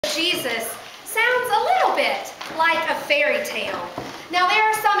Jesus sounds a little bit like a fairy tale. Now, there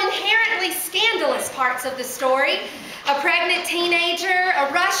are some inherently scandalous parts of the story. A pregnant teenager,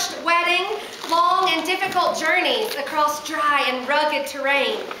 a rushed wedding, long and difficult journeys across dry and rugged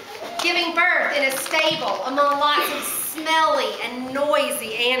terrain, giving birth in a stable among lots of smelly and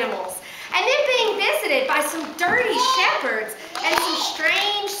noisy animals, and then being visited by some dirty shepherds and some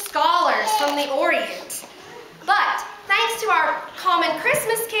strange scholars from the Orient. But thanks to our common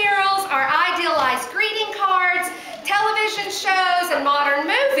Christmas carols, our idealized greeting cards, television shows, and modern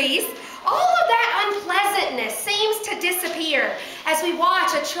movies, all of that unpleasantness seems to disappear as we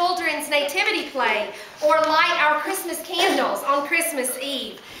watch a children's nativity play or light our Christmas candles on Christmas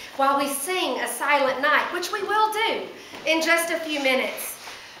Eve while we sing A Silent Night, which we will do in just a few minutes.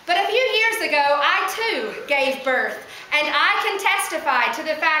 But a few years ago, I too gave birth, and I can testify to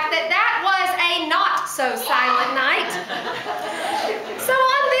the fact that that was a not-so-silent night. So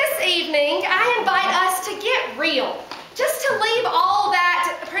on this evening, I invite us to get real, just to leave all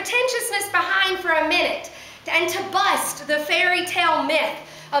that pretentiousness behind for a minute, and to bust the fairy tale myth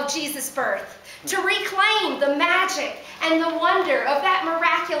of Jesus' birth, to reclaim the magic and the wonder of that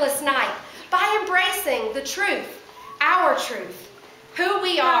miraculous night by embracing the truth, our truth, who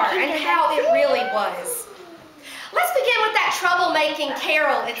we are and how it really was. Let's begin with that troublemaking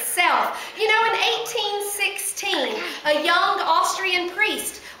carol itself. You know, in 1816, a young Austrian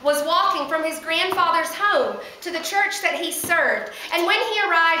priest was walking from his grandfather's home to the church that he served. And when he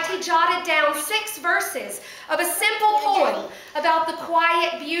arrived, he jotted down 6 verses of a simple poem about the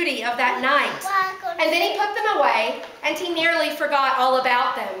quiet beauty of that night. And then he put them away, and he nearly forgot all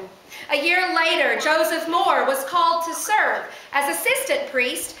about them. A year later, Joseph Moore was called to serve as assistant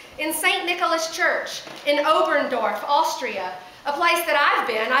priest in St. Nicholas Church in Oberndorf, Austria, a place that I've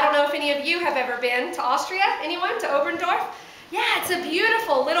been. I don't know if any of you have ever been to Austria. Anyone to Oberndorf? Yeah, it's a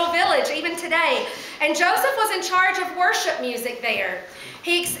beautiful little village even today. And Joseph was in charge of worship music there.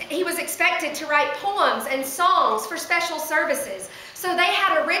 He was expected to write poems and songs for special services. So they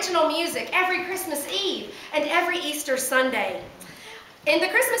had original music every Christmas Eve and every Easter Sunday. In the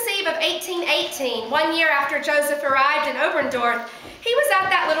Christmas Eve of 1818, 1 year after Joseph arrived in Oberndorf, he was at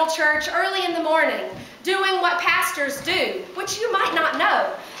that little church early in the morning, doing what pastors do, which you might not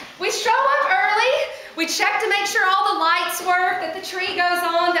know. We show up early, we check to make sure all the lights work, that the tree goes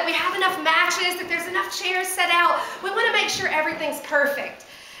on, that we have enough matches, that there's enough chairs set out. We want to make sure everything's perfect.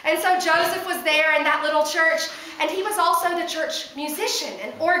 And so Joseph was there in that little church, and he was also the church musician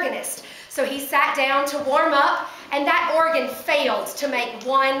and organist. So he sat down to warm up, and that organ failed to make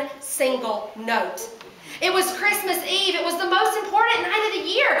one single note. It was Christmas Eve. It was the most important night of the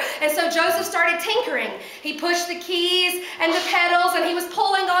year. And so Joseph started tinkering. He pushed the keys and the pedals, and he was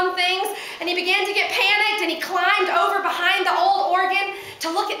pulling on things, and he began to get panicked, and he climbed over behind the old organ to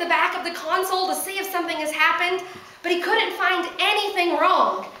look at the back of the console to see if something has happened, but he couldn't find anything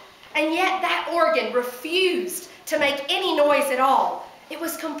wrong. And yet that organ refused to make any noise at all. It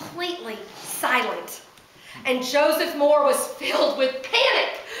was completely silent. And Joseph Moore was filled with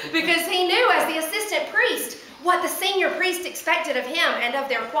panic because he knew, as the assistant priest, what the senior priest expected of him and of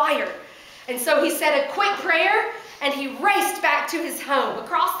their choir. And so he said a quick prayer, and he raced back to his home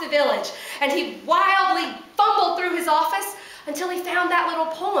across the village, and he wildly fumbled through his office until he found that little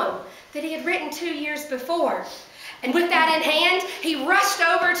poem that he had written 2 years before. And with that in hand, he rushed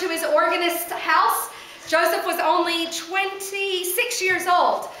over to his organist's house. Joseph was only 26 years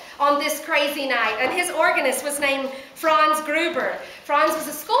old on this crazy night, and his organist was named Franz Gruber. Franz was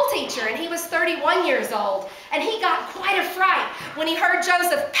a school teacher, and he was 31 years old, and he got quite a fright when he heard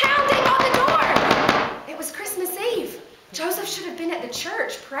Joseph pounding on the door. It was Christmas Eve. Joseph should have been at the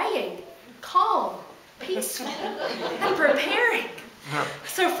church praying, calm, peaceful, and preparing.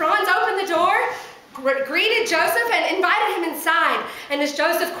 So Franz opened the door, greeted Joseph, and invited him inside. And as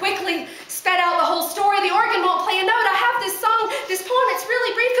Joseph quickly sped out the whole story, the organ won't play a note. I have this song, this poem, it's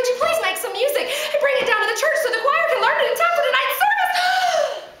really brief. Could you please make some music and bring it down to the church so the choir can learn it in time for tonight's service?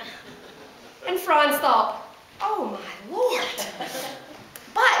 And Franz thought, oh my Lord.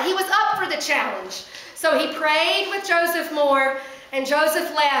 But he was up for the challenge. So he prayed with Joseph Moore, and Joseph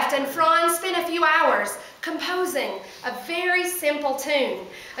left, and Franz spent a few hours composing a very simple tune,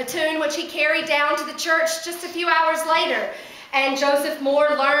 a tune which he carried down to the church just a few hours later. And Joseph Moore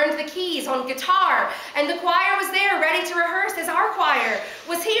learned the keys on guitar, and the choir was there ready to rehearse, as our choir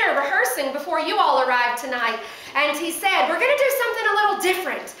was here rehearsing before you all arrived tonight. And he said, we're going to do something a little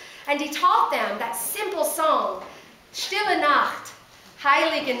different. And he taught them that simple song, Stille Nacht,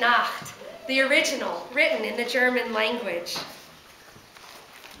 Heilige Nacht, the original, written in the German language.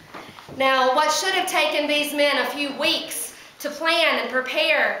 Now, what should have taken these men a few weeks to plan and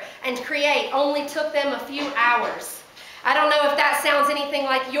prepare and create only took them a few hours. I don't know if that sounds anything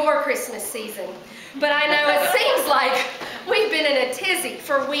like your Christmas season, but I know it seems like we've been in a tizzy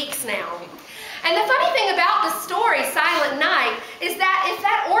for weeks now. And the funny thing about the story, Silent Night, is that if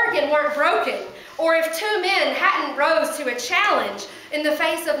that organ weren't broken, or if two men hadn't rose to a challenge in the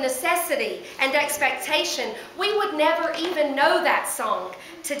face of necessity and expectation, we would never even know that song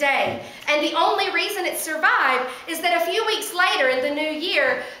today. And the only reason it survived is that a few weeks later in the new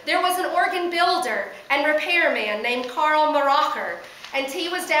year, there was an organ builder and repairman named Karl Maracher, and he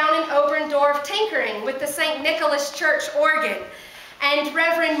was down in Oberndorf tinkering with the St. Nicholas Church organ. And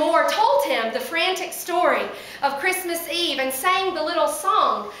Reverend Moore told him the frantic story of Christmas Eve and sang the little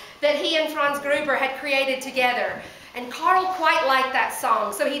song that he and Franz Gruber had created together. And Karl quite liked that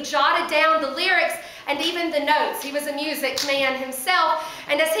song, so he jotted down the lyrics and even the notes. He was a music man himself,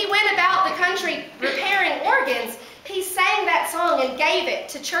 and as he went about the country repairing organs, he sang that song and gave it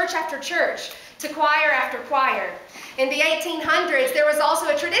to church after church, to choir after choir. In the 1800s, there was also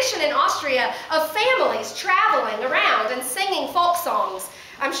a tradition in Austria of families traveling around and singing folk songs.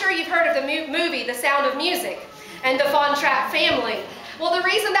 I'm sure you've heard of the movie The Sound of Music and the Von Trapp family. Well, the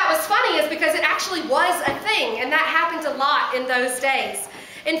reason that was funny is because it actually was a thing, and that happened a lot in those days.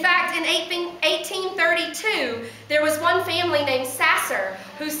 In fact, in 1832, there was one family named Sasser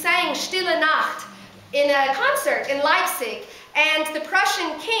who sang Stille Nacht in a concert in Leipzig, and the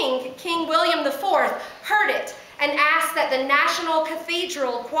Prussian king, King William IV, heard it and asked that the National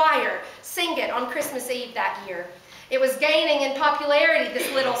Cathedral Choir sing it on Christmas Eve that year. It was gaining in popularity, this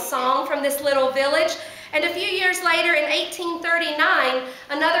little song from this little village, and a few years later, in 1839,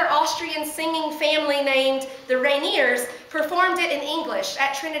 another Austrian singing family named the Rainiers performed it in English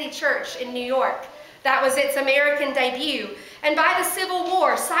at Trinity Church in New York. That was its American debut, and by the Civil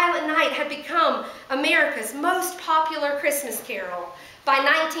War, Silent Night had become America's most popular Christmas carol. By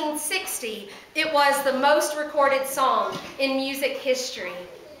 1960, it was the most recorded song in music history.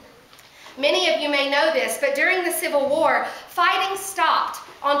 Many of you may know this, but during the Civil War, fighting stopped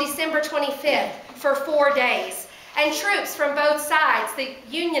on December 25th for 4 days, and troops from both sides, the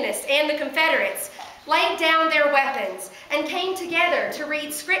Unionists and the Confederates, laid down their weapons and came together to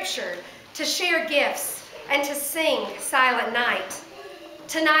read scripture, to share gifts, and to sing Silent Night.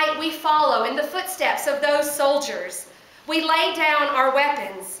 Tonight we follow in the footsteps of those soldiers. We lay down our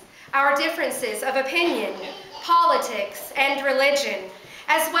weapons, our differences of opinion, politics, and religion,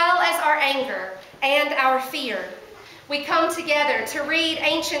 as well as our anger and our fear. We come together to read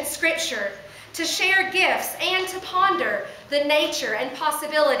ancient scripture, to share gifts, and to ponder the nature and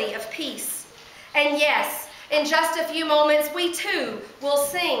possibility of peace. And yes, in just a few moments, we too will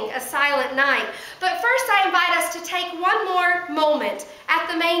sing a Silent Night. But first, I invite us to take one more moment at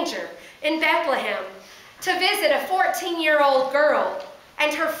the manger in Bethlehem to visit a 14-year-old girl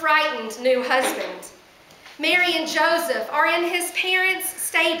and her frightened new husband. Mary and Joseph are in his parents'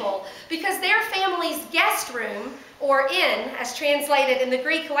 stable because their family's guest room, or inn, as translated in the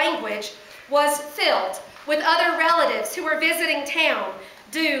Greek language, was filled with other relatives who were visiting town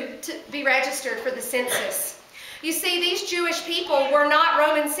due to be registered for the census. You see, these Jewish people were not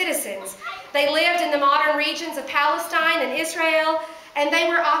Roman citizens. They lived in the modern regions of Palestine and Israel, and they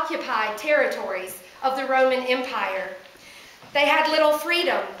were occupied territories of the Roman Empire. They had little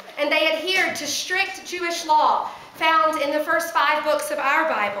freedom, and they adhered to strict Jewish law found in the first 5 books of our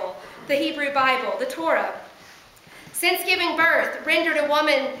Bible, the Hebrew Bible, the Torah. Since giving birth rendered a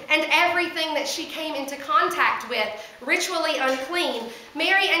woman and everything that she came into contact with ritually unclean,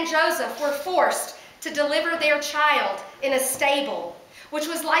 Mary and Joseph were forced to deliver their child in a stable, which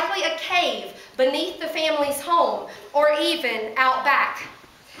was likely a cave beneath the family's home or even out back.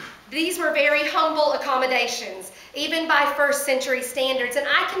 These were very humble accommodations, even by first-century standards, and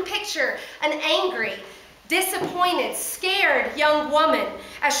I can picture an angry, disappointed, scared young woman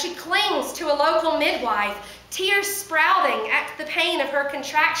as she clings to a local midwife, tears sprouting at the pain of her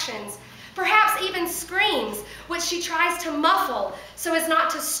contractions, perhaps even screams, which she tries to muffle so as not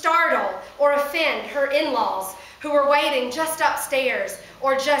to startle or offend her in-laws who were waiting just upstairs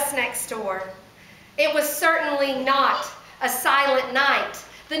or just next door. It was certainly not a silent night,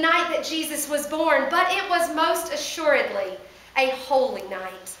 the night that Jesus was born, but it was most assuredly a holy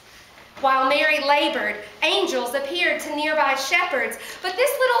night. While Mary labored, angels appeared to nearby shepherds, but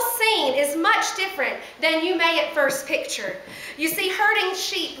this little scene is much different than you may at first picture. You see, herding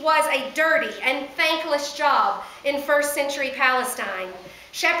sheep was a dirty and thankless job in first-century Palestine.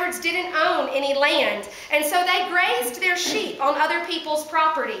 Shepherds didn't own any land, and so they grazed their sheep on other people's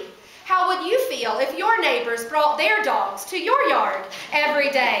property. How would you feel if your neighbors brought their dogs to your yard every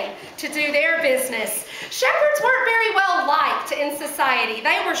day to do their business? Shepherds weren't very well liked in society.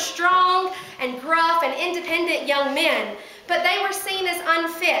 They were strong and gruff and independent young men, but they were seen as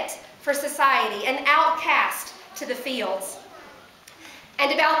unfit for society and outcast to the fields.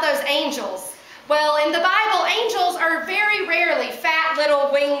 And about those angels, well, in the Bible, angels are very rarely fat little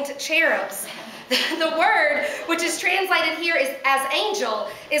winged cherubs. The word, which is translated here as angel,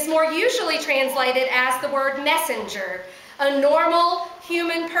 is more usually translated as the word messenger, a normal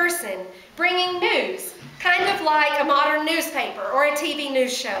human person bringing news, kind of like a modern newspaper or a TV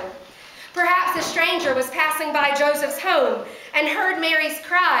news show. Perhaps a stranger was passing by Joseph's home and heard Mary's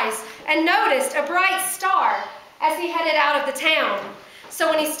cries and noticed a bright star as he headed out of the town. So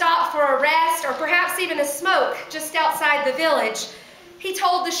when he stopped for a rest or perhaps even a smoke just outside the village, he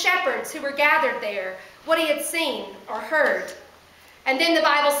told the shepherds who were gathered there what he had seen or heard. And then the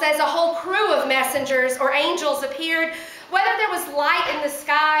Bible says a whole crew of messengers or angels appeared, whether there was light in the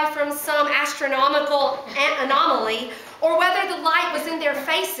sky from some astronomical anomaly, or whether the light was in their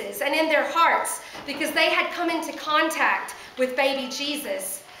faces and in their hearts because they had come into contact with baby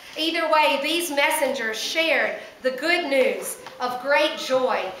Jesus. Either way, these messengers shared the good news of great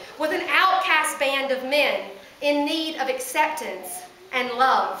joy with an outcast band of men in need of acceptance and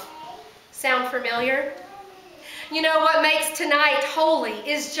love. Sound familiar? You know, what makes tonight holy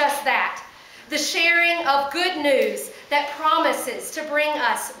is just that, the sharing of good news that promises to bring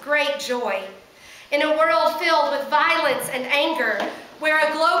us great joy. In a world filled with violence and anger, where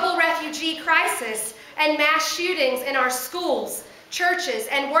a global refugee crisis and mass shootings in our schools, churches,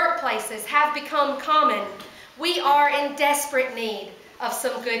 and workplaces have become common, we are in desperate need of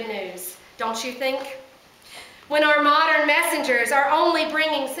some good news, don't you think? When our modern messengers are only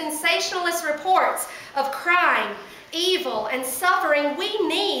bringing sensationalist reports of crime, evil, and suffering, we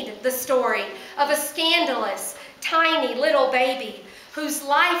need the story of a scandalous, tiny little baby whose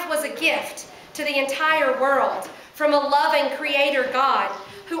life was a gift to the entire world from a loving Creator God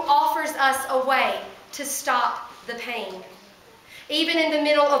who offers us a way to stop the pain. Even in the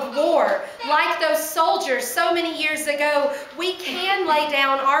middle of war, like those soldiers so many years ago, we can lay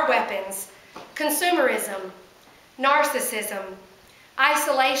down our weapons. Consumerism, narcissism,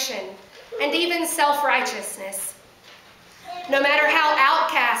 isolation, and even self-righteousness. No matter how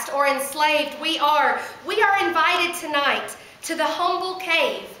outcast or enslaved we are invited tonight to the humble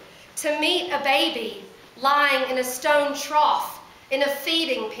cave to meet a baby lying in a stone trough in a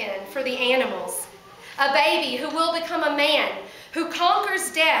feeding pen for the animals. A baby who will become a man, who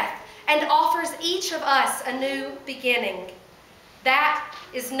conquers death and offers each of us a new beginning. That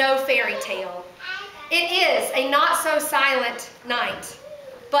is no fairy tale. It is a not-so-silent night,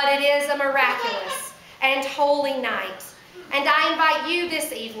 but it is a miraculous and holy night. And I invite you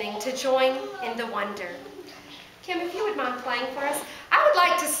this evening to join in the wonder. Kim, if you would mind playing for us. I would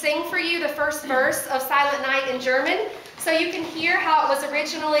like to sing for you the first verse of Silent Night in German so you can hear how it was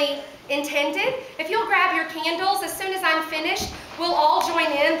originally intended. If you'll grab your candles, as soon as I'm finished, we'll all join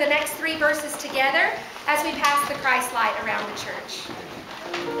in the next 3 verses together as we pass the Christ light around the church.